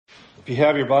you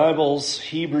have your Bibles,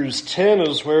 Hebrews 10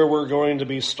 is where we're going to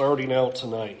be starting out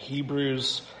tonight.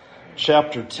 Hebrews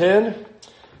chapter 10.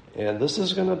 And this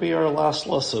is going to be our last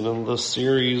lesson in this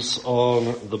series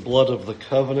on the blood of the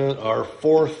covenant, our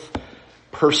fourth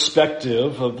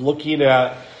perspective of looking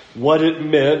at what it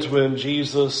meant when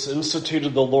Jesus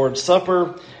instituted the Lord's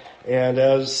Supper. And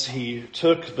as he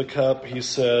took the cup, he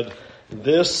said,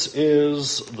 "This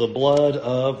is the blood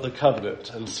of the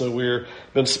covenant." And so we've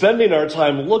been spending our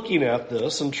time looking at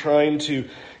this and trying to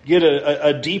get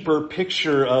a deeper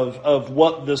picture of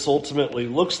what this ultimately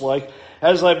looks like.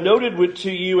 As I've noted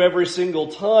to you every single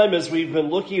time as we've been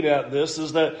looking at this,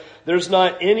 is that there's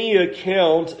not any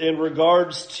account in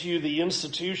regards to the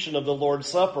institution of the Lord's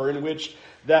Supper in which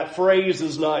that phrase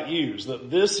is not used. That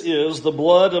this is the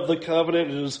blood of the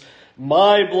covenant, it is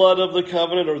my blood of the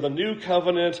covenant, or the new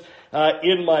covenant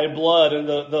in my blood. And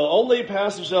the only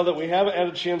passage now that we haven't had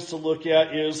a chance to look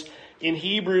at is in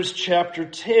Hebrews chapter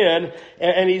 10,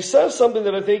 and he says something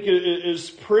that I think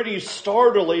is pretty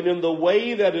startling in the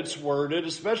way that it's worded,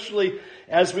 especially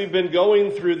as we've been going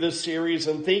through this series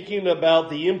and thinking about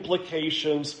the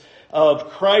implications of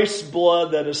Christ's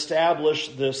blood that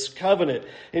established this covenant.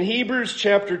 In Hebrews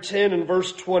chapter 10 and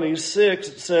verse 26,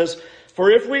 it says,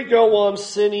 "For if we go on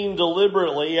sinning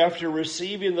deliberately after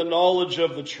receiving the knowledge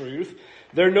of the truth,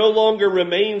 there no longer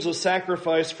remains a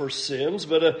sacrifice for sins,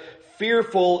 but a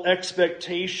fearful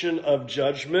expectation of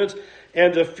judgment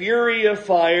and a fury of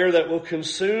fire that will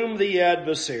consume the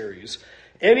adversaries.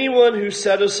 Anyone who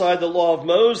set aside the law of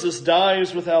Moses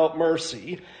dies without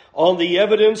mercy on the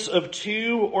evidence of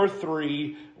 2 or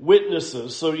 3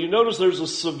 witnesses." So you notice there's a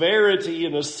severity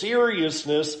and a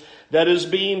seriousness that is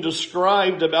being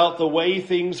described about the way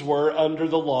things were under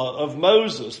the law of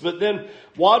Moses. But then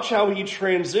watch how he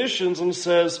transitions and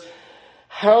says,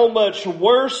 "How much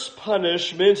worse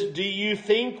punishment do you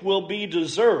think will be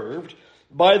deserved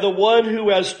by the one who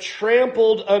has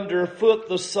trampled underfoot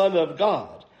the Son of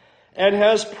God and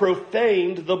has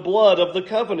profaned the blood of the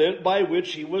covenant by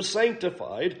which he was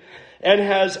sanctified and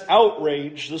has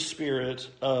outraged the Spirit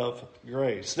of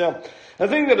grace?" Now, the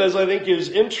thing that is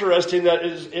interesting that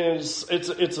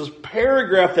it's a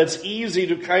paragraph that's easy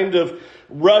to kind of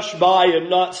rush by and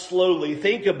not slowly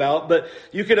think about, but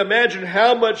you can imagine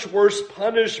how much worse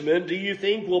punishment do you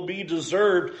think will be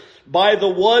deserved by the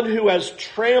one who has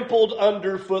trampled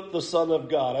underfoot the Son of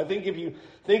God. I think if you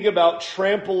think about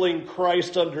trampling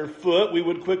Christ underfoot, we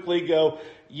would quickly go,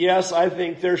 yes, I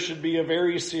think there should be a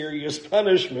very serious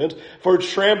punishment for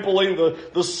trampling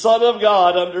the Son of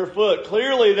God underfoot.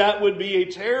 Clearly that would be a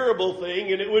terrible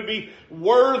thing, and it would be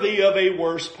worthy of a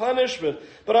worse punishment.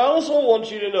 But I also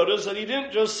want you to notice that he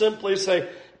didn't just simply say,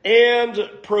 "and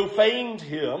profaned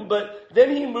him," but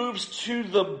then he moves to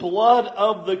the blood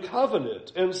of the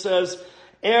covenant and says,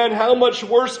 "And how much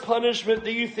worse punishment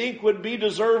do you think would be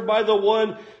deserved by the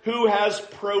one who has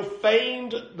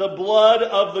profaned the blood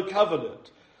of the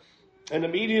covenant?" And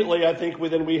immediately I think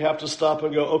we have to stop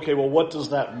and go, okay, well, what does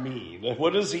that mean?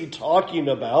 What is he talking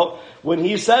about when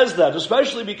he says that?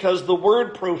 Especially because the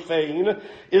word profane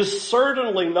is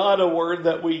certainly not a word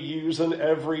that we use in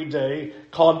everyday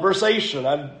conversation.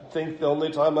 I think the only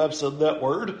time I've said that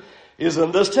word is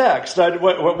in this text.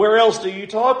 Where else do you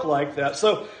talk like that?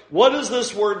 So what does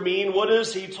this word mean? What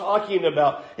is he talking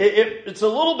about? It's a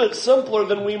little bit simpler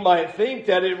than we might think,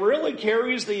 that it really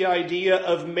carries the idea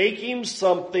of making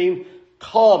something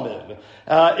common.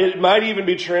 It might even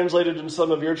be translated in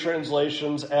some of your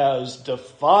translations as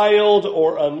defiled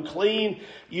or unclean.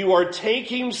 You are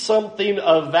taking something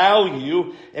of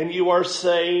value and you are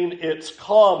saying it's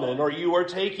common, or you are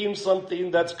taking something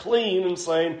that's clean and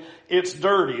saying it's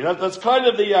dirty. That's kind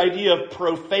of the idea of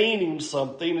profaning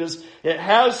something, is it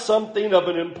has something of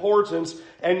an importance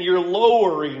and you're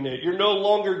lowering it. You're no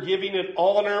longer giving it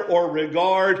honor or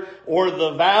regard or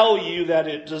the value that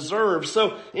it deserves.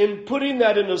 So in putting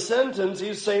that in a sentence,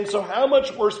 he's saying, so how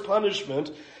much worse punishment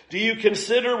do you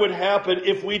consider would happen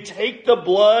if we take the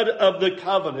blood of the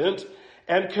covenant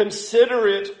and consider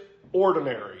it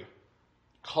ordinary,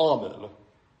 common,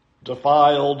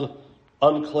 defiled,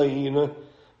 unclean,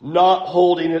 not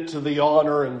holding it to the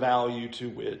honor and value to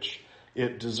which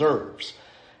it deserves?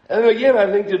 And again, I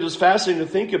think it is fascinating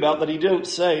to think about that he didn't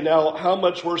say, now, how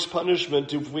much worse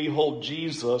punishment if we hold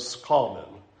Jesus common?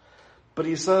 But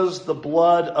he says the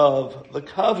blood of the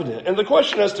covenant. And the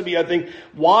question has to be, I think,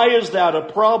 why is that a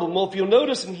problem? Well, if you'll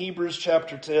notice in Hebrews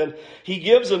chapter 10, he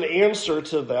gives an answer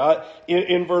to that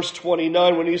in verse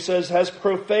 29 when he says, has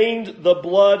profaned the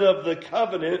blood of the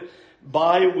covenant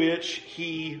by which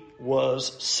he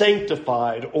was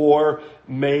sanctified or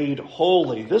made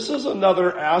holy. This is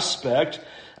another aspect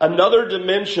another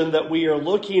dimension that we are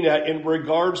looking at in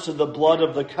regards to the blood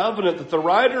of the covenant, that the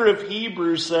writer of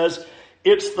Hebrews says,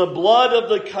 it's the blood of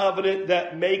the covenant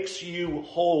that makes you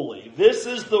holy. This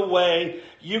is the way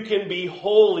you can be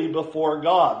holy before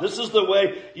God. This is the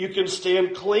way you can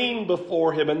stand clean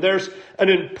before Him. And there's an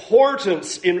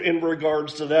importance in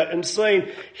regards to that, and saying,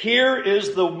 here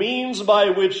is the means by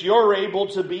which you're able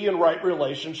to be in right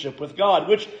relationship with God,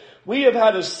 which we have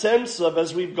had a sense of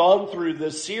as we've gone through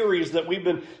this series, that we've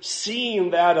been seeing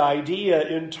that idea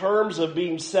in terms of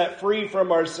being set free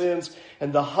from our sins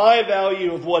and the high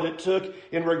value of what it took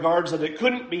in regards that it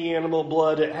couldn't be animal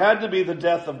blood. It had to be the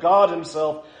death of God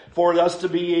Himself for us to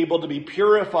be able to be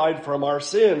purified from our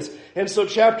sins. And so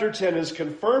chapter 10 is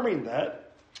confirming that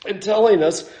and telling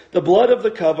us the blood of the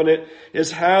covenant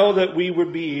is how that we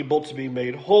would be able to be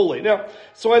made holy. Now,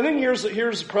 so I think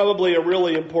here's probably a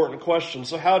really important question.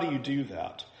 So how do you do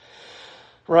that?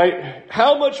 Right?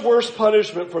 How much worse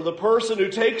punishment for the person who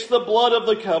takes the blood of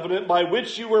the covenant by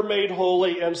which you were made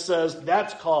holy and says,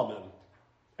 that's common,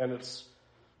 and it's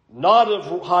not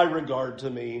of high regard to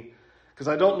me, because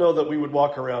I don't know that we would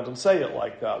walk around and say it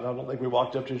like that. And I don't think we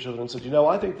walked up to each other and said,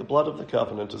 I think the blood of the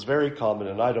covenant is very common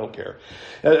and I don't care.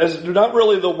 As they're not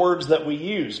really the words that we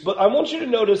use. But I want you to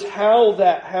notice how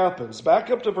that happens. Back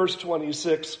up to verse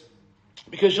 26,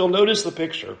 because you'll notice the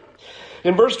picture.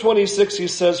 In verse 26, he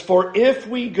says, for if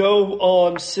we go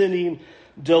on sinning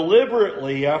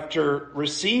deliberately after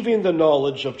receiving the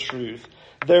knowledge of truth,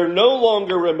 there no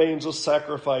longer remains a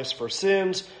sacrifice for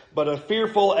sins, but a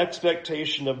fearful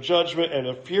expectation of judgment and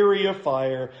a fury of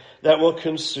fire that will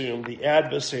consume the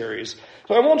adversaries.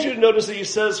 So I want you to notice that he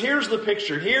says, here's the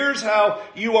picture. Here's how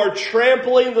you are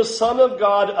trampling the Son of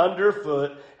God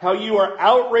underfoot, how you are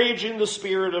outraging the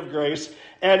Spirit of grace,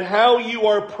 and how you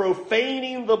are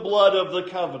profaning the blood of the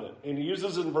covenant. And he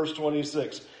uses it in verse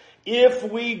 26. If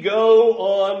we go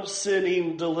on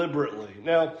sinning deliberately.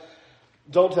 Now,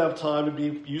 don't have time to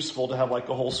be useful to have like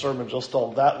a whole sermon just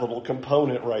on that little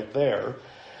component right there.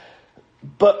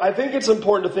 But I think it's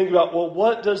important to think about, well,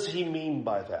 what does he mean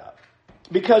by that?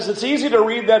 Because it's easy to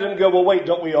read that and go, well, wait,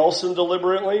 don't we all sin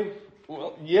deliberately?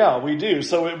 Well, yeah, we do.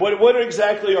 So what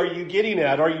exactly are you getting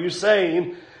at? Are you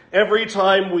saying every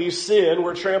time we sin,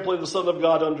 we're trampling the Son of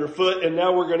God underfoot, and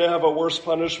now we're going to have a worse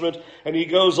punishment? And he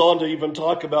goes on to even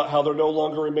talk about how there no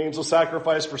longer remains a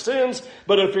sacrifice for sins,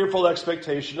 but a fearful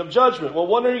expectation of judgment. Well,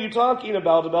 what are you talking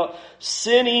about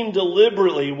sinning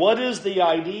deliberately? What is the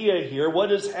idea here?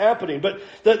 What is happening? But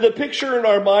the picture in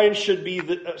our mind should be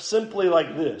simply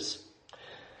like this.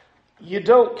 You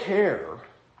don't care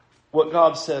what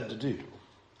God said to do.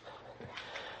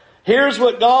 Here's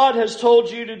what God has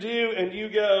told you to do, and you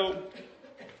go,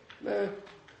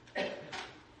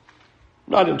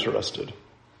 not interested.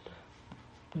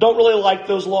 Don't really like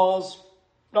those laws.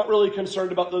 Not really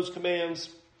concerned about those commands.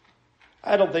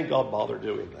 I don't think God bothered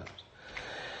doing that.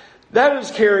 That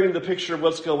is carrying the picture of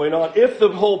what's going on. If the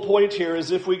whole point here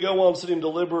is if we go on sinning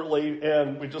deliberately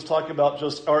and we just talk about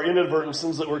just our inadvertent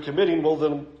sins that we're committing, well,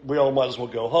 then we all might as well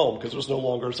go home because there's no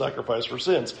longer a sacrifice for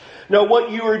sins. Now,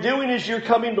 what you are doing is you're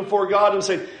coming before God and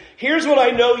saying, here's what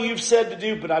I know you've said to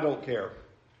do, but I don't care.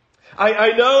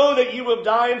 I know that you have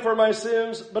died for my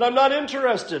sins, but I'm not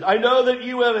interested. I know that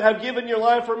you have given your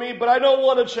life for me, but I don't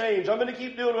want to change. I'm going to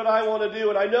keep doing what I want to do.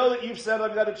 And I know that you've said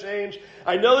I've got to change.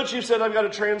 I know that you've said I've got to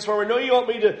transform. I know you want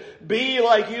me to be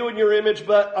like you in your image,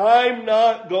 but I'm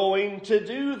not going to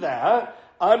do that.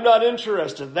 I'm not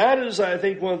interested. That is, I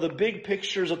think, one of the big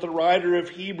pictures that the writer of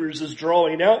Hebrews is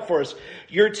drawing out for us.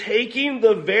 You're taking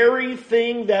the very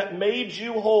thing that made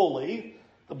you holy,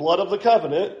 the blood of the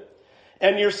covenant,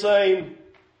 and you're saying,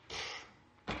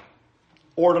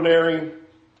 ordinary,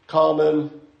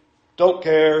 common, don't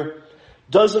care,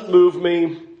 doesn't move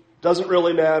me, doesn't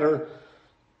really matter,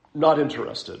 not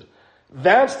interested.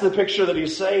 That's the picture that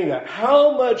he's saying that.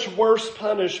 How much worse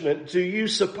punishment do you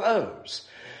suppose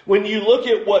when you look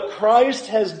at what Christ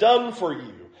has done for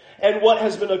you and what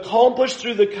has been accomplished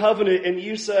through the covenant, and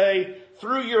you say,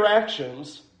 through your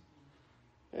actions,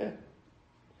 it's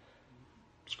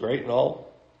great and all.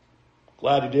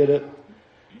 Glad he did it.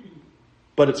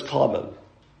 But it's common.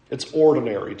 It's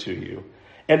ordinary to you.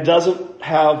 And doesn't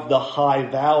have the high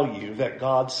value that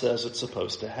God says it's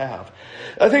supposed to have.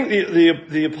 I think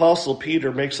the Apostle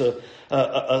Peter makes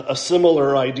a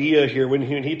similar idea here when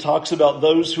he talks about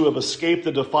those who have escaped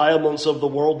the defilements of the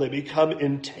world. They become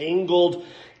entangled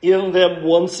in them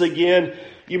once again.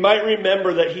 You might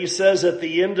remember that he says at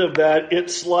the end of that,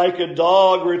 it's like a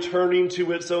dog returning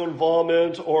to its own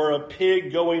vomit or a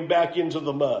pig going back into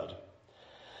the mud.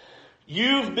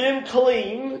 You've been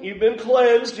clean, you've been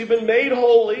cleansed, you've been made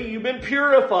holy, you've been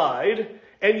purified,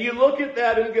 And you look at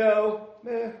that and go,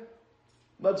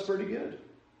 mud's pretty good.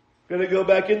 Going to go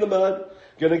back in the mud.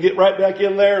 Going to get right back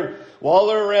in there and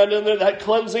wallow around in there. That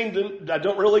cleansing, I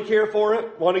don't really care for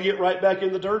it. Want to get right back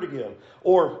in the dirt again.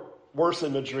 Or, worse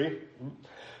imagery,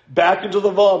 back into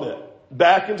the vomit.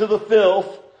 Back into the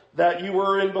filth that you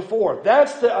were in before.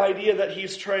 That's the idea that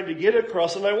he's trying to get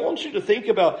across. And I want you to think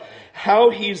about how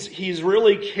he's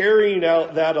really carrying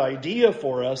out that idea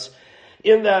for us.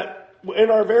 In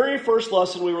our very first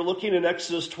lesson, we were looking in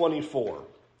Exodus 24.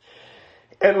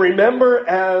 And remember,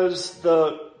 as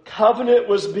the covenant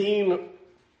was being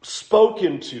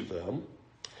spoken to them,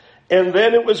 and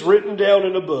then it was written down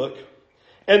in a book,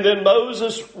 and then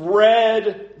Moses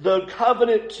read the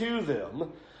covenant to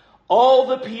them, all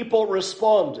the people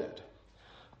responded.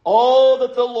 All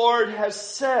that the Lord has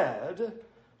said,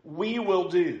 we will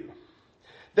do.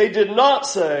 They did not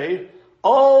say,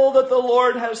 all that the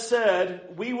Lord has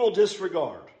said, we will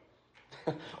disregard.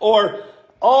 Or,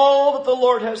 all that the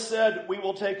Lord has said, we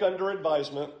will take under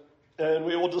advisement, and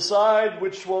we will decide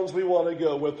which ones we want to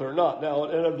go with or not. Now,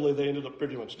 inevitably, they ended up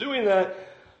pretty much doing that,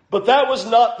 but that was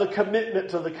not the commitment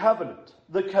to the covenant.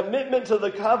 The commitment to the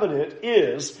covenant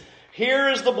is, here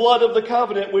is the blood of the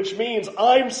covenant, which means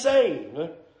I'm saying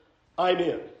I'm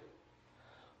in.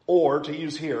 Or, to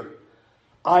use here,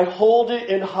 I hold it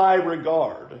in high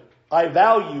regard. I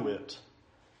value it,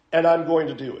 and I'm going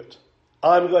to do it.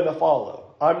 I'm going to follow.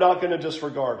 I'm not going to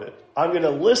disregard it. I'm going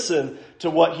to listen to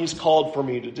what he's called for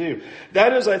me to do.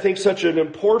 That is, I think, such an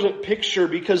important picture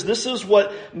because this is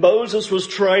what Moses was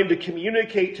trying to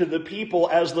communicate to the people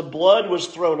as the blood was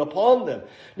thrown upon them.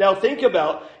 Now think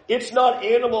about, it's not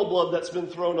animal blood that's been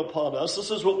thrown upon us. This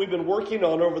is what we've been working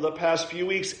on over the past few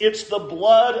weeks. It's the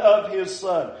blood of his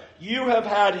son. You have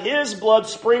had his blood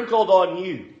sprinkled on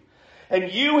you.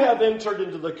 And you have entered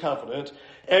into the covenant.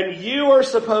 And you are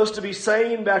supposed to be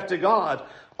saying back to God,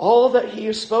 all that he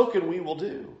has spoken we will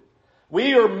do.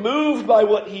 We are moved by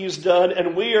what he's done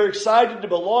and we are excited to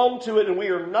belong to it and we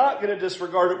are not going to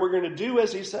disregard it. We're going to do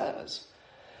as he says.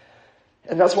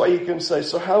 And that's why you can say,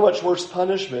 so how much worse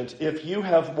punishment if you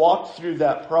have walked through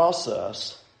that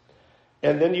process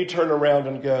and then you turn around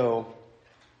and go,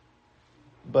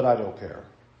 but I don't care.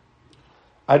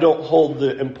 I don't hold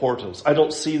the importance. I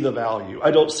don't see the value.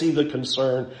 I don't see the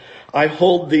concern. I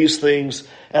hold these things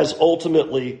as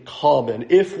ultimately common.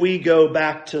 If we go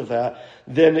back to that,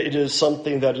 then it is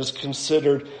something that is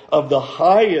considered of the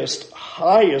highest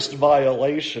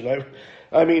violation.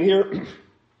 I mean, here,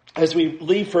 as we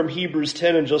leave from Hebrews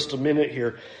 10 in just a minute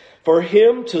here, for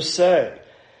him to say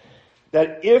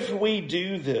that if we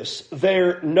do this,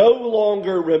 there no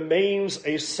longer remains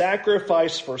a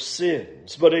sacrifice for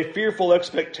sins, but a fearful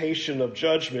expectation of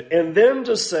judgment. And then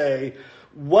to say,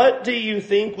 what do you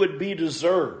think would be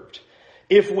deserved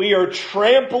if we are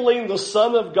trampling the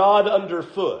Son of God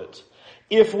underfoot,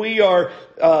 if we are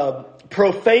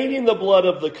profaning the blood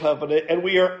of the covenant, and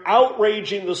we are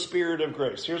outraging the Spirit of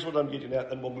grace? Here's what I'm getting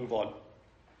at, and we'll move on.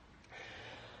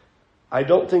 I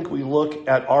don't think we look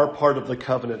at our part of the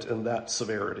covenant in that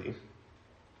severity.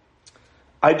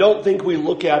 I don't think we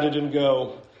look at it and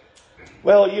go,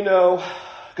 well, you know,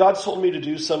 God told me to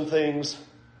do some things.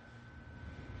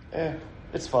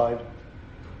 It's fine.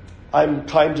 I'm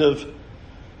kind of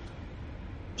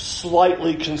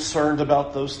slightly concerned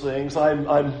about those things.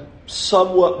 I'm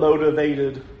somewhat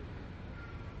motivated.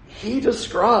 He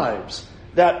describes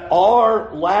that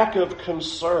our lack of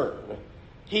concern,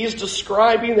 he's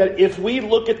describing that if we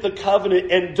look at the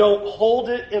covenant and don't hold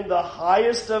it in the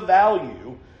highest of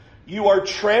value, you are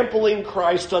trampling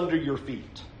Christ under your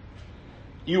feet.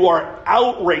 You are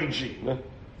outraging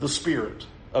the Spirit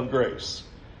of grace.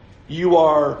 You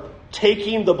are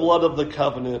taking the blood of the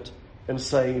covenant and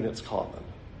saying it's common.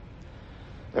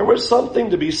 There was something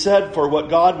to be said for what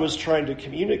God was trying to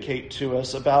communicate to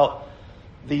us about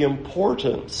the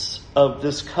importance of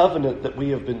this covenant that we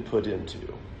have been put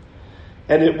into.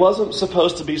 And it wasn't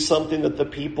supposed to be something that the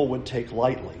people would take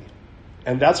lightly.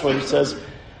 And that's why he says,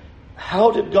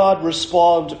 how did God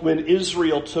respond when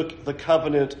Israel took the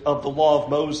covenant of the law of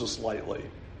Moses lightly?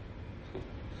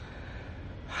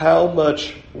 How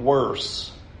much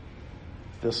worse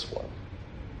this one?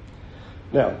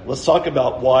 Now, let's talk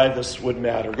about why this would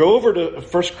matter. Go over to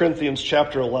 1 Corinthians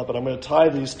chapter 11. I'm going to tie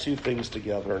these two things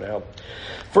together now.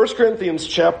 1 Corinthians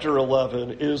chapter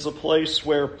 11 is a place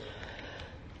where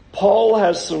Paul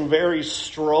has some very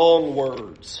strong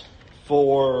words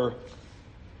for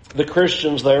the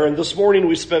Christians there. And this morning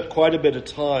we spent quite a bit of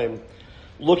time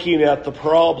looking at the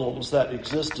problems that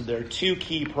existed there. Two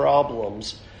key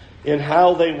problems in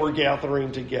how they were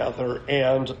gathering together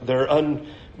and their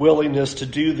unwillingness to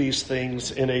do these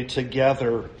things in a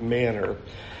together manner.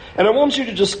 And I want you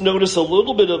to just notice a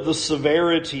little bit of the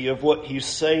severity of what he's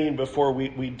saying before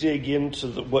we dig into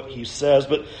what he says.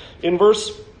 But in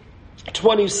verse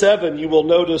 27, you will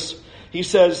notice he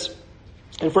says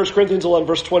in 1 Corinthians 11,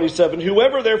 verse 27,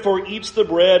 "Whoever therefore eats the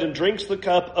bread and drinks the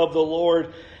cup of the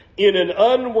Lord in an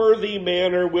unworthy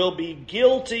manner will be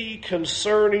guilty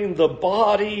concerning the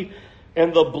body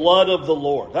and the blood of the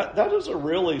Lord." That is a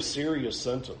really serious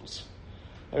sentence.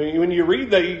 I mean, when you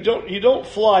read that, you don't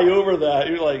fly over that.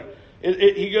 You're like,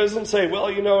 he doesn't say,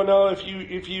 well, no, if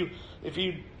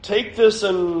you take this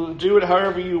and do it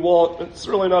however you want, it's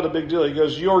really not a big deal. He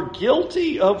goes, you're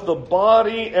guilty of the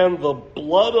body and the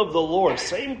blood of the Lord.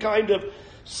 Same kind of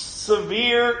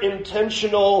severe,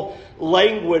 intentional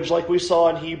language like we saw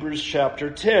in Hebrews chapter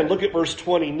 10. Look at verse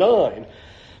 29.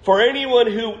 "For anyone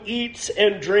who eats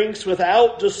and drinks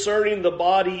without discerning the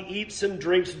body eats and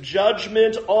drinks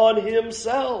judgment on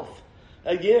himself."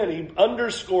 Again, he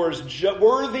underscores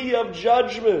worthy of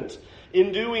judgment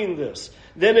in doing this.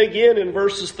 Then again in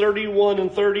verses 31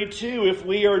 and 32, if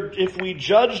we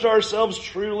judged ourselves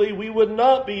truly, we would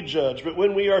not be judged. But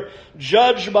when we are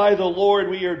judged by the Lord,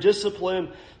 we are disciplined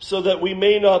so that we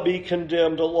may not be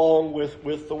condemned along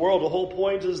with the world. The whole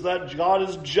point is that God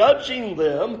is judging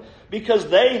them because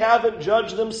they haven't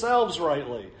judged themselves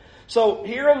rightly. So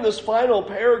here in this final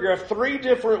paragraph, 3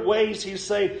 different ways he's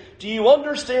saying, do you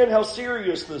understand how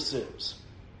serious this is?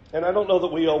 And I don't know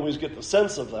that we always get the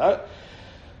sense of that.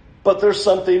 But there's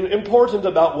something important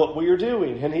about what we are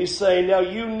doing. And he's saying, now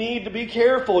you need to be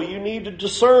careful. You need to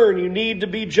discern. You need to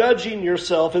be judging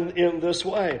yourself in this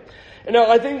way. And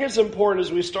now I think it's important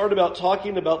as we start about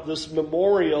talking about this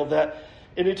memorial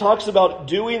and he talks about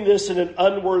doing this in an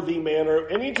unworthy manner.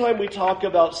 Anytime we talk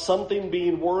about something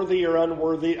being worthy or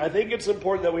unworthy, I think it's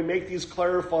important that we make these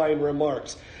clarifying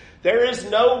remarks. There is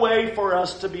no way for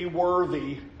us to be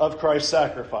worthy of Christ's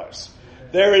sacrifice.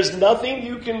 There is nothing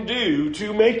you can do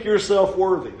to make yourself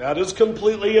worthy. That is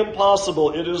completely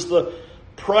impossible. It is the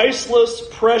priceless,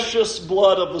 precious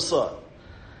blood of the Son.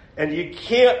 And you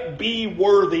can't be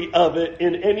worthy of it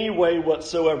in any way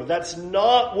whatsoever. That's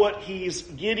not what he's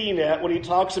getting at when he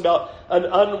talks about an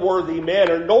unworthy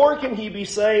manner. Nor can he be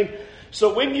saying,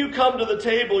 so when you come to the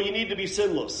table, you need to be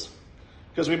sinless.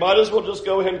 Because we might as well just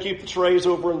go ahead and keep the trays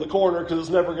over in the corner because it's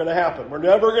never going to happen. We're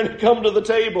never going to come to the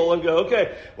table and go,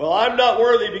 okay, well, I'm not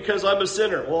worthy because I'm a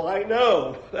sinner. Well, I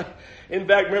know. In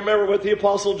fact, remember what the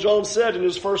Apostle John said in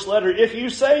his first letter. If you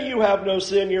say you have no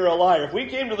sin, you're a liar. If we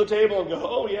came to the table and go,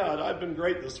 oh yeah, I've been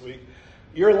great this week,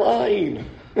 you're lying.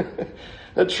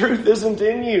 The truth isn't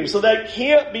in you. So that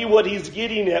can't be what he's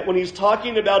getting at when he's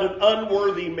talking about an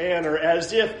unworthy manner,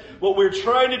 as if what we're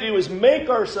trying to do is make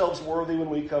ourselves worthy when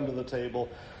we come to the table.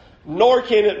 Nor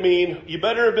can it mean you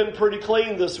better have been pretty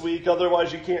clean this week,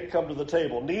 otherwise you can't come to the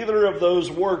table. Neither of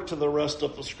those work to the rest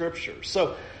of the Scriptures.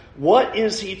 So what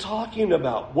is he talking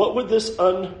about? What would this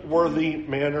unworthy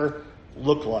manner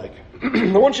look like?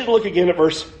 I want you to look again at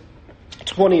verse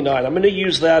 29. I'm going to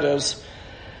use that as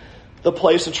the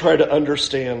place to try to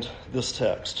understand this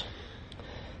text.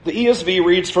 The ESV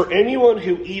reads, "For anyone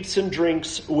who eats and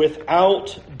drinks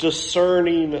without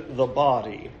discerning the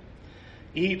body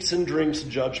eats and drinks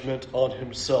judgment on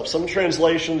himself." Some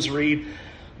translations read,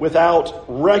 "without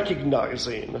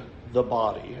recognizing the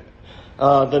body."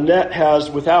 The net has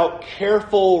 "without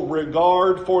careful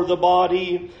regard for the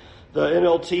body." The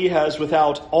NLT has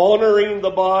 "without honoring the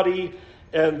body."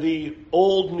 And the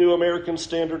old New American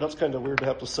Standard, that's kind of weird to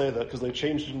have to say that because they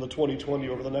changed it in the 2020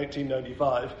 over the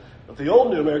 1995. But the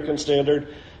old New American Standard,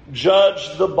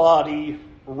 "judge the body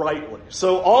rightly."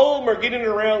 So all of them are getting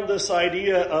around this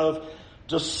idea of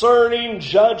discerning,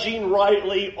 judging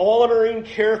rightly, honoring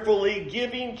carefully,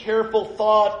 giving careful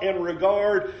thought and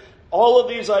regard. All of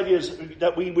these ideas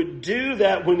that we would do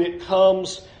that when it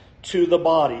comes to the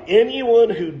body. Anyone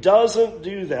who doesn't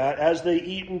do that as they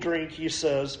eat and drink, he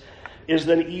says, is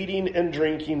then eating and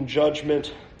drinking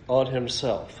judgment on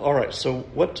himself. All right, so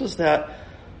what does that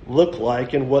look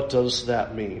like and what does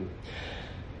that mean?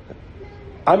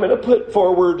 I'm going to put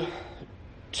forward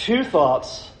 2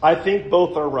 thoughts. I think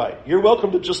both are right. You're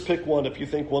welcome to just pick one if you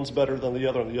think one's better than the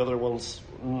other and the other one's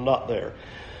not there.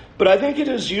 But I think it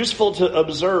is useful to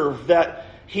observe that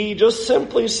he just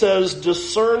simply says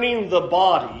discerning the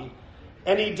body,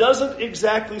 and he doesn't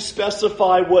exactly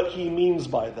specify what he means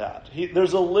by that.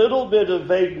 There's a little bit of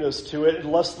vagueness to it,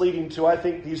 less leading to, I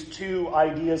think, these 2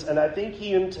 ideas, and I think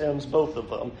he intends both of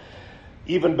them,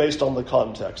 even based on the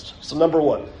context. So number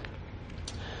 1,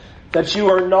 that you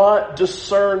are not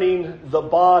discerning the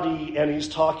body, and he's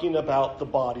talking about the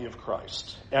body of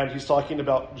Christ. And he's talking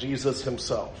about Jesus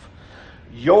himself.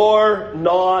 You're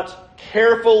not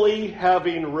carefully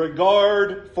having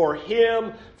regard for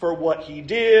him, for what he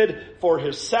did, for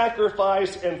his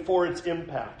sacrifice, and for its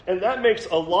impact. And that makes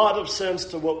a lot of sense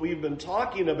to what we've been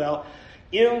talking about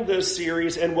in this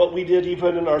series and what we did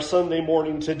even in our Sunday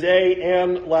morning today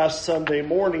and last Sunday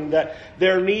morning, that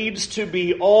there needs to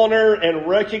be honor and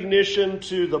recognition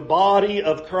to the body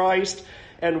of Christ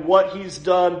and what he's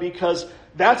done, because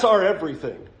that's our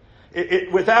everything.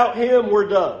 Without him, we're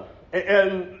done.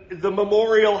 And the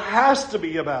memorial has to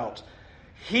be about,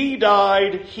 he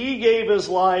died, he gave his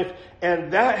life,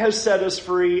 and that has set us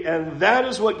free, and that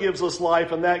is what gives us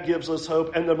life, and that gives us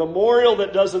hope. And the memorial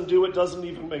that doesn't do it doesn't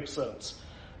even make sense.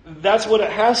 That's what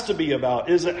it has to be about,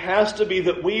 is it has to be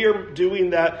that we are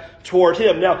doing that toward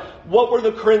him. Now, what were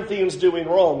the Corinthians doing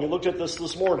wrong? We looked at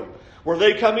this morning. Were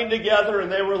they coming together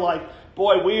and they were like,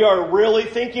 boy, we are really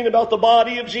thinking about the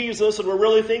body of Jesus, and we're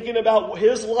really thinking about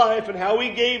his life and how he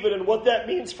gave it and what that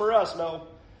means for us? No.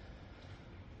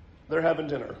 They're having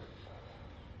dinner.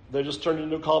 They just turned it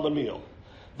into a common meal.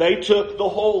 They took the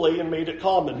holy and made it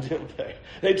common, didn't they?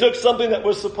 They took something that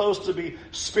was supposed to be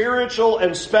spiritual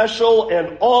and special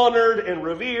and honored and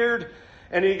revered,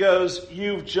 and he goes,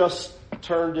 you've just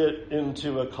turned it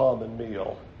into a common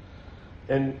meal.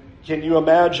 And can you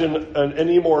imagine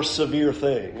any more severe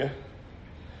thing?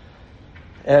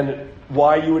 And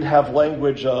why you would have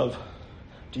language of,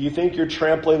 do you think you're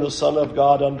trampling the Son of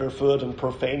God underfoot and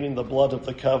profaning the blood of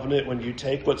the covenant when you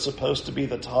take what's supposed to be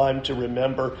the time to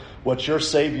remember what your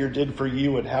Savior did for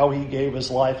you and how he gave his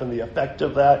life and the effect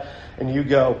of that, and you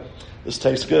go, this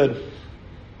tastes good,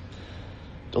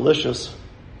 delicious,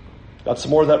 got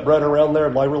some more of that bread around there,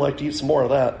 Lyra would like to eat some more of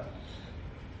that.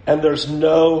 And there's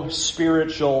no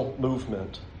spiritual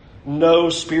movement, no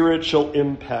spiritual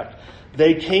impact.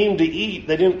 They came to eat,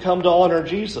 they didn't come to honor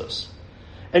Jesus.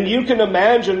 And you can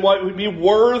imagine what would be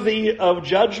worthy of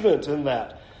judgment in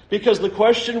that. Because the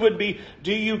question would be,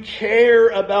 do you care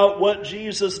about what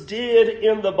Jesus did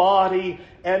in the body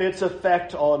and its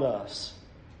effect on us?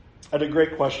 I had a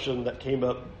great question that came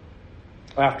up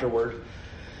afterward.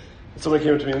 Someone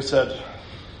came up to me and said,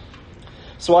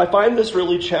 so I find this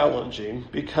really challenging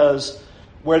because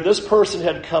where this person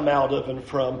had come out of and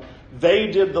from, they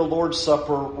did the Lord's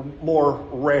Supper more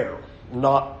rare,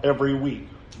 not every week,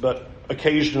 but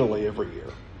occasionally every year.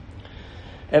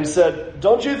 And said,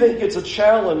 don't you think it's a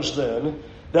challenge then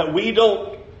that we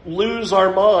don't lose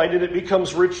our mind and it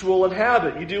becomes ritual and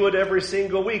habit? You do it every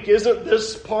single week. Isn't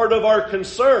this part of our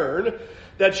concern,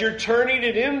 that you're turning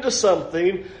it into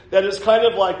something that is kind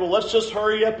of like, well, let's just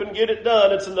hurry up and get it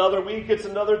done. It's another week. It's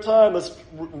another time. Let's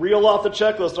reel off the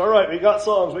checklist. All right, we got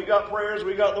songs. We got prayers.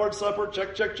 We got Lord's Supper.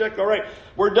 Check, check, check. All right,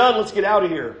 we're done. Let's get out of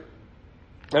here.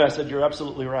 And I said, you're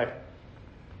absolutely right.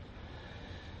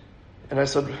 And I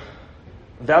said,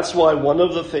 that's why one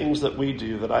of the things that we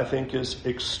do that I think is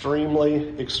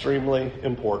extremely, extremely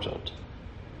important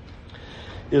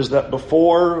is that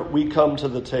before we come to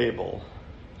the table,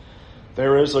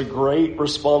 there is a great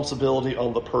responsibility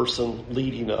on the person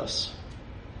leading us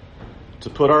to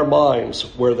put our minds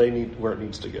where it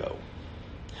needs to go.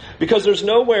 Because there's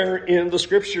nowhere in the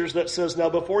scriptures that says, now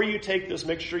before you take this,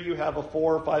 make sure you have a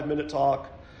 4 or 5 minute talk,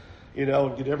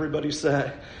 and get everybody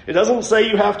set. It doesn't say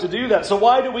you have to do that. So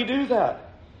why do we do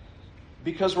that?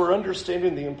 Because we're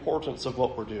understanding the importance of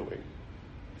what we're doing.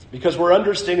 Because we're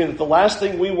understanding that the last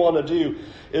thing we want to do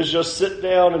is just sit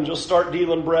down and just start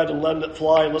dealing bread and letting it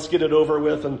fly and let's get it over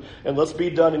with and let's be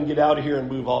done and get out of here and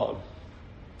move on.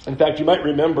 In fact, you might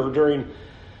remember during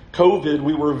COVID,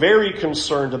 we were very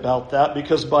concerned about that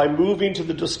because by moving to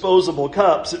the disposable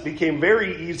cups, it became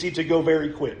very easy to go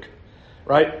very quick.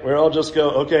 Right? Where I'll just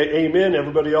go, okay, amen,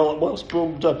 everybody all at once,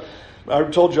 boom, done. I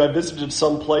told you I visited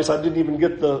some place, I didn't even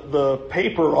get the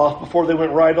paper off before they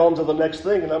went right on to the next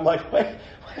thing. And I'm like, wait,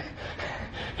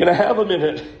 can I have a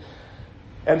minute?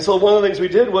 And so one of the things we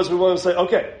did was we wanted to say,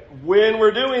 okay, when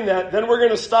we're doing that, then we're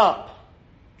going to stop.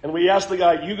 And we asked the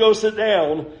guy, you go sit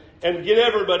down and get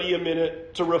everybody a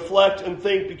minute to reflect and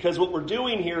think, because what we're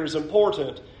doing here is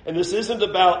important. And this isn't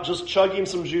about just chugging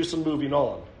some juice and moving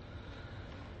on.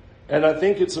 And I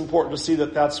think it's important to see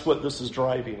that that's what this is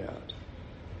driving at,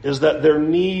 is that there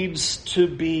needs to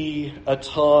be a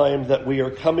time that we are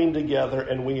coming together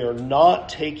and we are not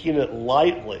taking it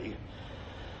lightly,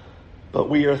 but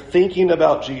we are thinking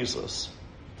about Jesus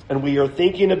and we are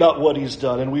thinking about what he's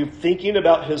done and we're thinking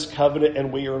about his covenant,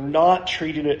 and we are not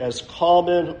treating it as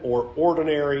common or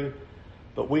ordinary,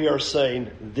 but we are saying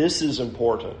this is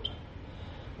important.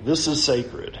 This is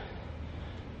sacred.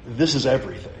 This is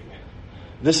everything.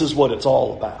 This is what it's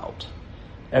all about.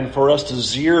 And for us to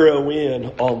zero in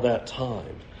on that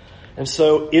time. And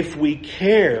so if we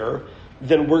care,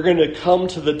 then we're going to come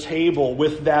to the table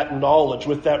with that knowledge,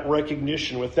 with that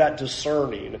recognition, with that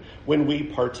discerning when we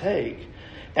partake.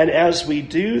 And as we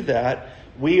do that,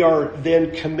 we are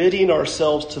then committing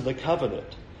ourselves to the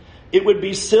covenant. It would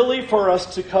be silly for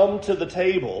us to come to the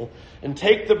table and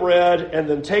take the bread and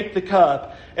then take the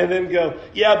cup and then go,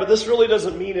 yeah, but this really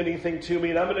doesn't mean anything to me,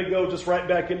 and I'm going to go just right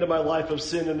back into my life of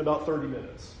sin in about 30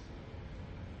 minutes.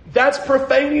 That's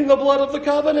profaning the blood of the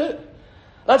covenant.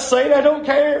 That's saying I don't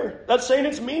care. That's saying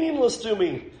it's meaningless to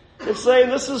me. It's saying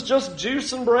this is just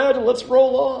juice and bread and let's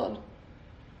roll on.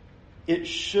 It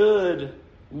should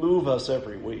move us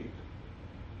every week.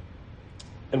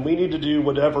 And we need to do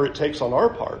whatever it takes on our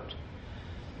part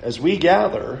as we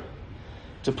gather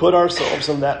to put ourselves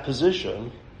in that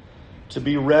position to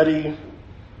be ready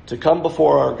to come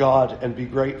before our God and be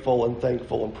grateful and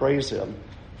thankful and praise Him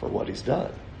for what He's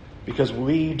done. Because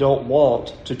we don't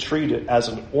want to treat it as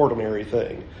an ordinary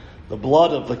thing. The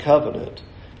blood of the covenant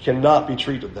cannot be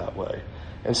treated that way.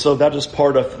 And so that is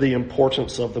part of the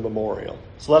importance of the memorial.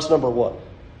 So that's number one.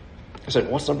 I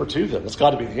said, what's number two then? That's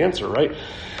got to be the answer, right?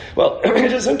 Well,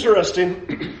 it is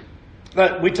interesting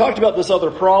that we talked about this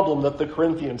other problem that the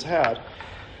Corinthians had.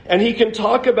 And he can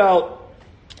talk about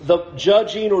the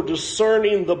judging or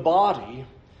discerning the body.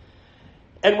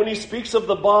 And when he speaks of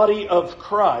the body of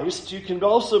Christ, you can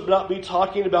also not be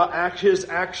talking about his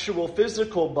actual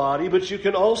physical body, but you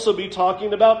can also be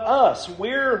talking about us.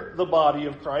 We're the body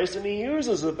of Christ, and he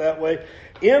uses it that way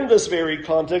in this very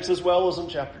context as well as in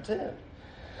chapter 10.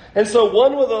 And so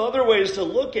one of the other ways to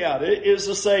look at it is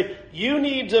to say, you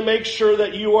need to make sure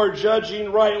that you are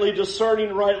judging rightly,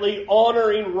 discerning rightly,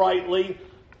 honoring rightly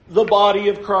the body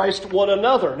of Christ, one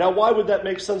another. Now, why would that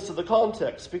make sense to the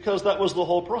context? Because that was the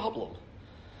whole problem.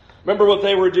 Remember what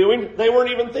they were doing? They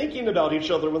weren't even thinking about each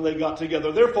other when they got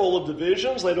together. They're full of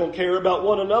divisions. They don't care about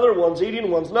one another. One's eating,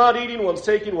 one's not eating, one's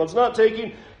taking, one's not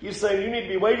taking. He's saying you need to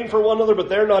be waiting for one another, but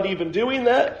they're not even doing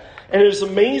that. And it's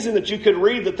amazing that you could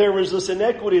read that there was this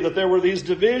inequity, that there were these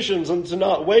divisions and to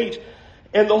not wait.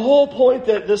 And the whole point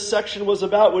that this section was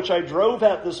about, which I drove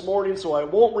at this morning, so I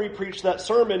won't re-preach that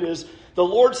sermon, is the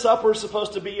Lord's Supper is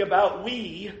supposed to be about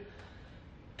we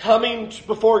coming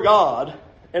before God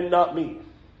and not me.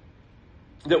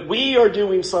 That we are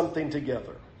doing something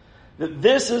together. That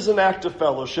this is an act of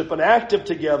fellowship, an act of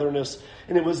togetherness,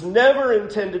 and it was never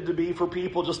intended to be for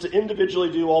people just to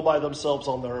individually do all by themselves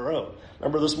on their own.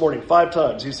 Remember this morning, 5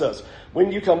 times he says,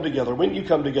 when you come together, when you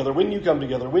come together, when you come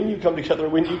together, when you come together,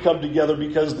 when you come together,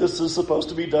 because this is supposed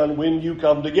to be done when you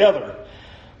come together.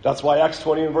 That's why Acts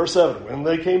 20 and verse 7, when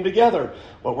they came together,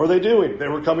 what were they doing? They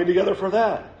were coming together for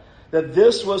that. That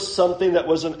this was something that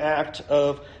was an act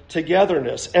of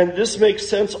togetherness. And this makes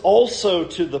sense also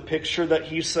to the picture that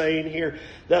he's saying here.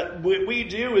 That what we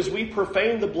do is we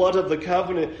profane the blood of the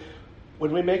covenant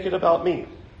when we make it about me.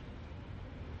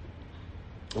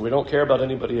 And we don't care about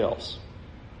anybody else.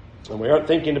 And we aren't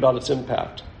thinking about its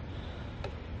impact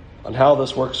on how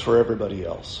this works for everybody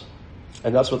else.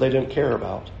 And that's what they didn't care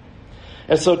about.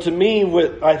 And so to me,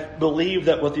 I believe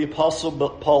that what the Apostle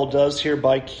Paul does here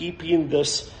by keeping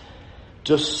this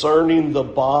discerning the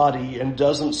body and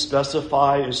doesn't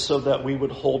specify is so that we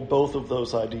would hold both of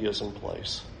those ideas in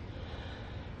place.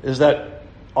 Is that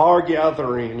our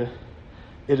gathering,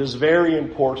 it is very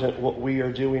important what we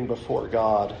are doing before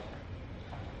God.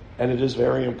 And it is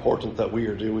very important that we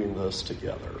are doing this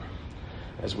together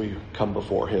as we come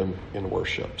before Him in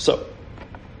worship. So,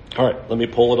 all right, let me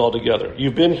pull it all together.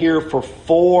 You've been here for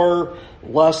 4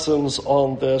 lessons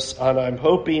on this, and I'm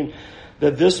hoping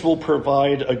that this will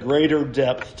provide a greater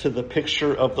depth to the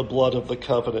picture of the blood of the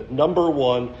covenant. Number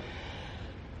 1,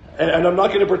 and I'm not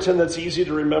going to pretend that's easy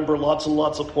to remember lots and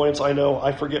lots of points. I know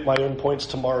I forget my own points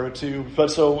tomorrow too. But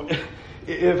so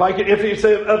if you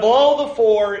say of all the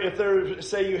 4, if there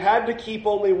say you had to keep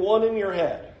only one in your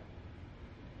head,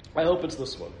 I hope it's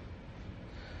this one.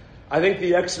 I think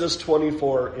the Exodus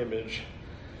 24 image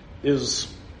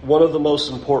is one of the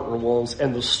most important ones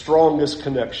and the strongest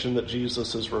connection that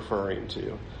Jesus is referring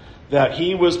to. That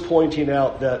he was pointing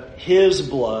out that his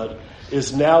blood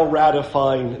is now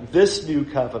ratifying this new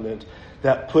covenant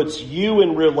that puts you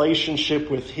in relationship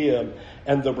with him,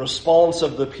 and the response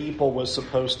of the people was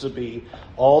supposed to be,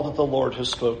 all that the Lord has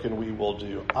spoken we will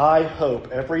do. I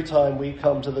hope every time we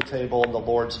come to the table on the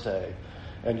Lord's Day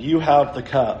and you have the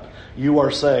cup, you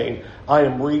are saying, I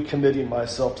am recommitting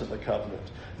myself to the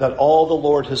covenant. That all the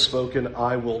Lord has spoken,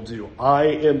 I will do. I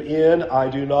am in. I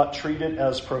do not treat it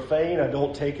as profane. I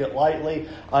don't take it lightly.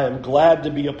 I am glad to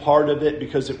be a part of it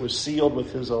because it was sealed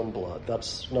with his own blood.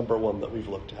 That's number one that we've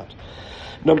looked at.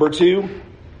 Number two,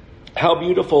 how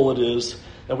beautiful it is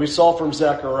that we saw from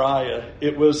Zechariah.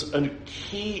 It was a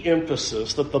key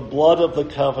emphasis that the blood of the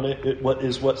covenant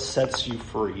is what sets you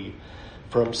free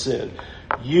from sin.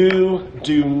 You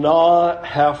do not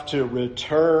have to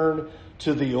return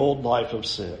to the old life of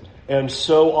sin. And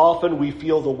so often we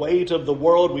feel the weight of the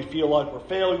world. We feel like we're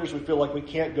failures. We feel like we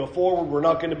can't go forward. We're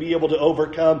not going to be able to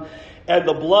overcome. And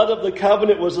the blood of the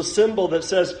covenant was a symbol that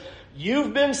says,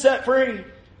 you've been set free.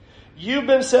 You've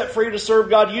been set free to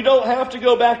serve God. You don't have to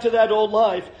go back to that old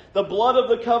life. The blood of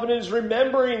the covenant is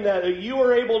remembering that you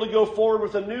are able to go forward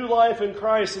with a new life in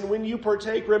Christ. And when you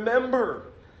partake, remember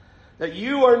that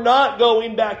you are not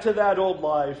going back to that old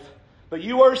life. But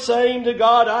you are saying to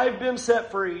God, I've been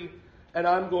set free, and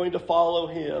I'm going to follow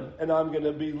him, and I'm going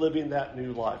to be living that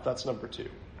new life. That's number two.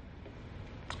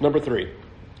 Number three.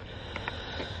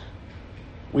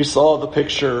 We saw the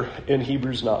picture in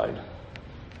Hebrews 9.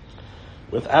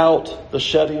 Without the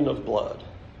shedding of blood,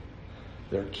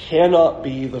 there cannot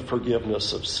be the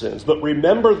forgiveness of sins. But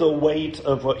remember the weight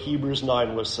of what Hebrews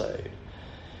 9 was saying.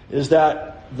 Is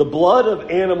that the blood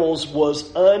of animals was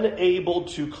unable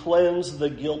to cleanse the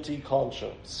guilty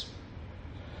conscience.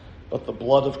 But the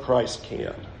blood of Christ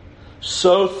can.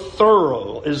 So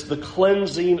thorough is the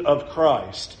cleansing of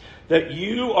Christ that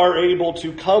you are able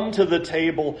to come to the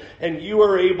table and you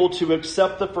are able to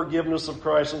accept the forgiveness of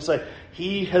Christ and say,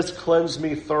 he has cleansed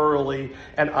me thoroughly,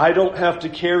 and I don't have to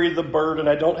carry the burden,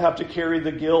 I don't have to carry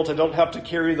the guilt, I don't have to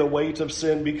carry the weight of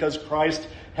sin because Christ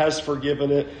has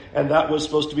forgiven it, and that was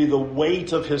supposed to be the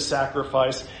weight of his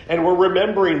sacrifice. And we're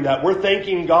remembering that. We're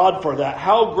thanking God for that.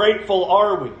 How grateful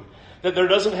are we that there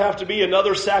doesn't have to be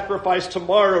another sacrifice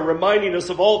tomorrow reminding us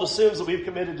of all the sins that we've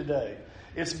committed today.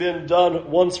 It's been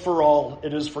done once for all.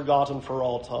 It is forgotten for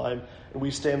all time. And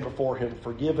we stand before him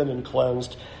forgiven and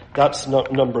cleansed. That's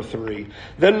number three.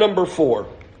 Then number four,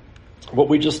 what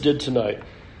we just did tonight.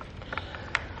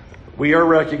 We are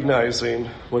recognizing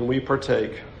when we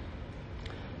partake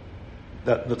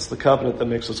that's the covenant that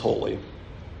makes us holy.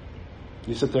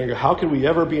 You sit there and go, how can we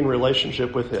ever be in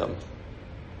relationship with him?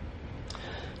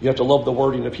 You have to love the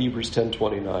wording of Hebrews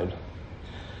 10:29.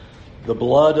 The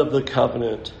blood of the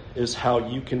covenant is how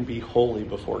you can be holy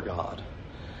before God.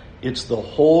 It's the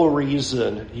whole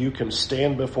reason you can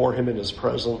stand before him in his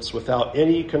presence without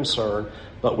any concern,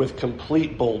 but with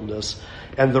complete boldness.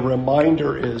 And the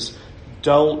reminder is,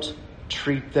 don't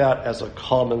treat that as a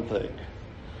common thing.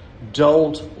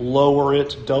 Don't lower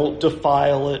it. Don't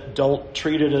defile it. Don't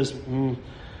treat it as...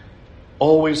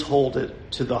 Always hold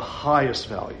it to the highest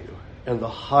value and the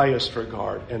highest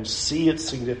regard and see its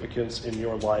significance in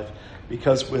your life.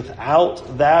 Because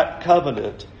without that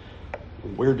covenant,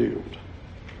 we're doomed.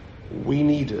 We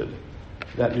needed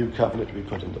that new covenant to be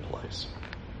put into place.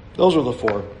 Those are the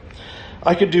four.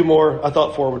 I could do more. I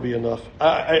thought four would be enough.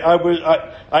 I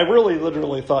really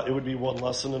literally thought it would be one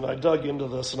lesson, and I dug into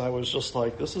this and I was just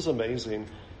like, this is amazing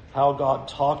how God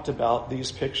talked about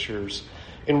these pictures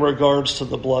in regards to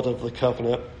the blood of the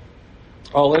covenant.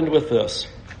 I'll end with this.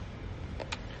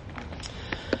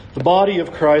 The body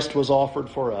of Christ was offered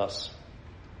for us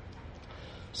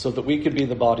so that we could be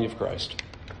the body of Christ.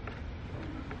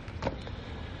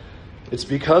 It's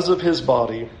because of his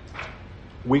body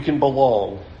we can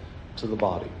belong to the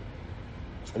body.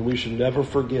 And we should never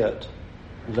forget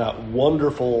that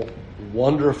wonderful,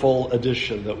 wonderful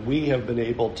addition that we have been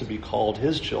able to be called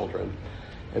his children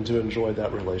and to enjoy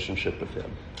that relationship with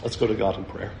him. Let's go to God in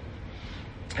prayer.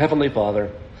 Heavenly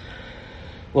Father,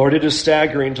 Lord, it is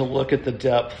staggering to look at the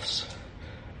depths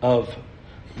of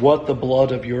what the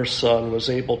blood of your Son was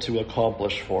able to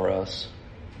accomplish for us.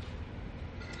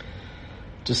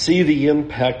 To see the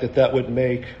impact that would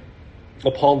make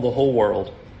upon the whole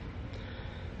world,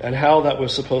 and how that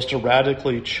was supposed to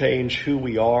radically change who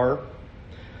we are,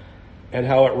 and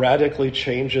how it radically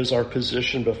changes our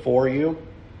position before you,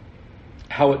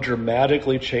 how it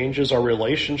dramatically changes our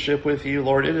relationship with you.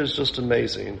 Lord, it is just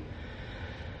amazing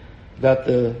that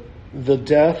the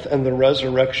death and the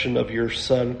resurrection of your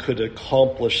Son could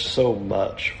accomplish so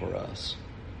much for us.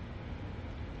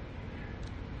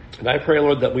 And I pray,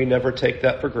 Lord, that we never take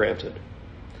that for granted,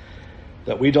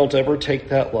 that we don't ever take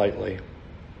that lightly,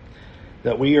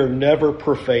 that we are never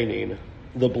profaning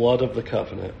the blood of the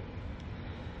covenant.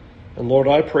 And Lord,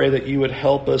 I pray that you would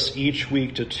help us each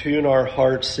week to tune our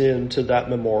hearts into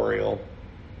that memorial,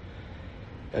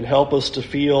 and help us to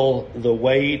feel the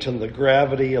weight and the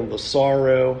gravity and the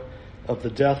sorrow of the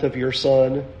death of your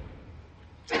Son,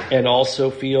 and also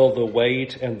feel the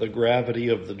weight and the gravity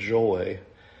of the joy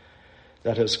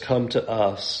that has come to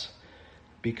us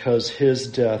because his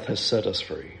death has set us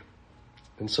free.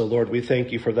 And so, Lord, we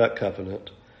thank you for that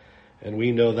covenant, and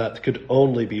we know that could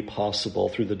only be possible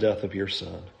through the death of your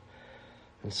Son.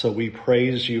 And so we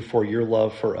praise you for your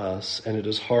love for us, and it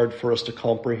is hard for us to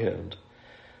comprehend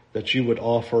that you would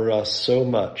offer us so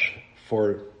much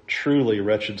for truly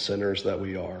wretched sinners that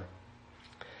we are.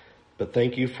 But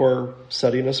thank you for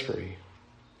setting us free.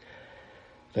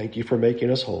 Thank you for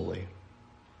making us holy.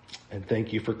 And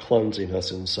thank you for cleansing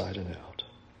us inside and out.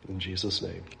 In Jesus'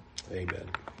 name, amen.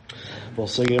 We'll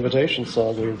sing an invitation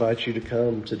song. We invite you to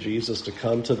come to Jesus, to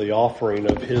come to the offering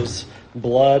of his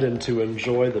blood and to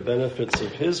enjoy the benefits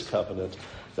of his covenant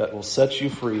that will set you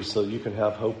free so you can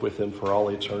have hope with him for all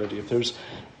eternity. If there's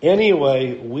any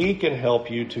way we can help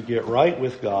you to get right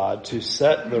with God, to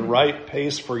set the right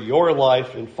pace for your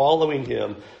life in following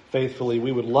him faithfully,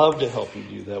 we would love to help you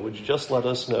do that. Would you just let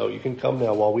us know? You can come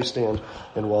now while we stand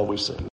and while we sing.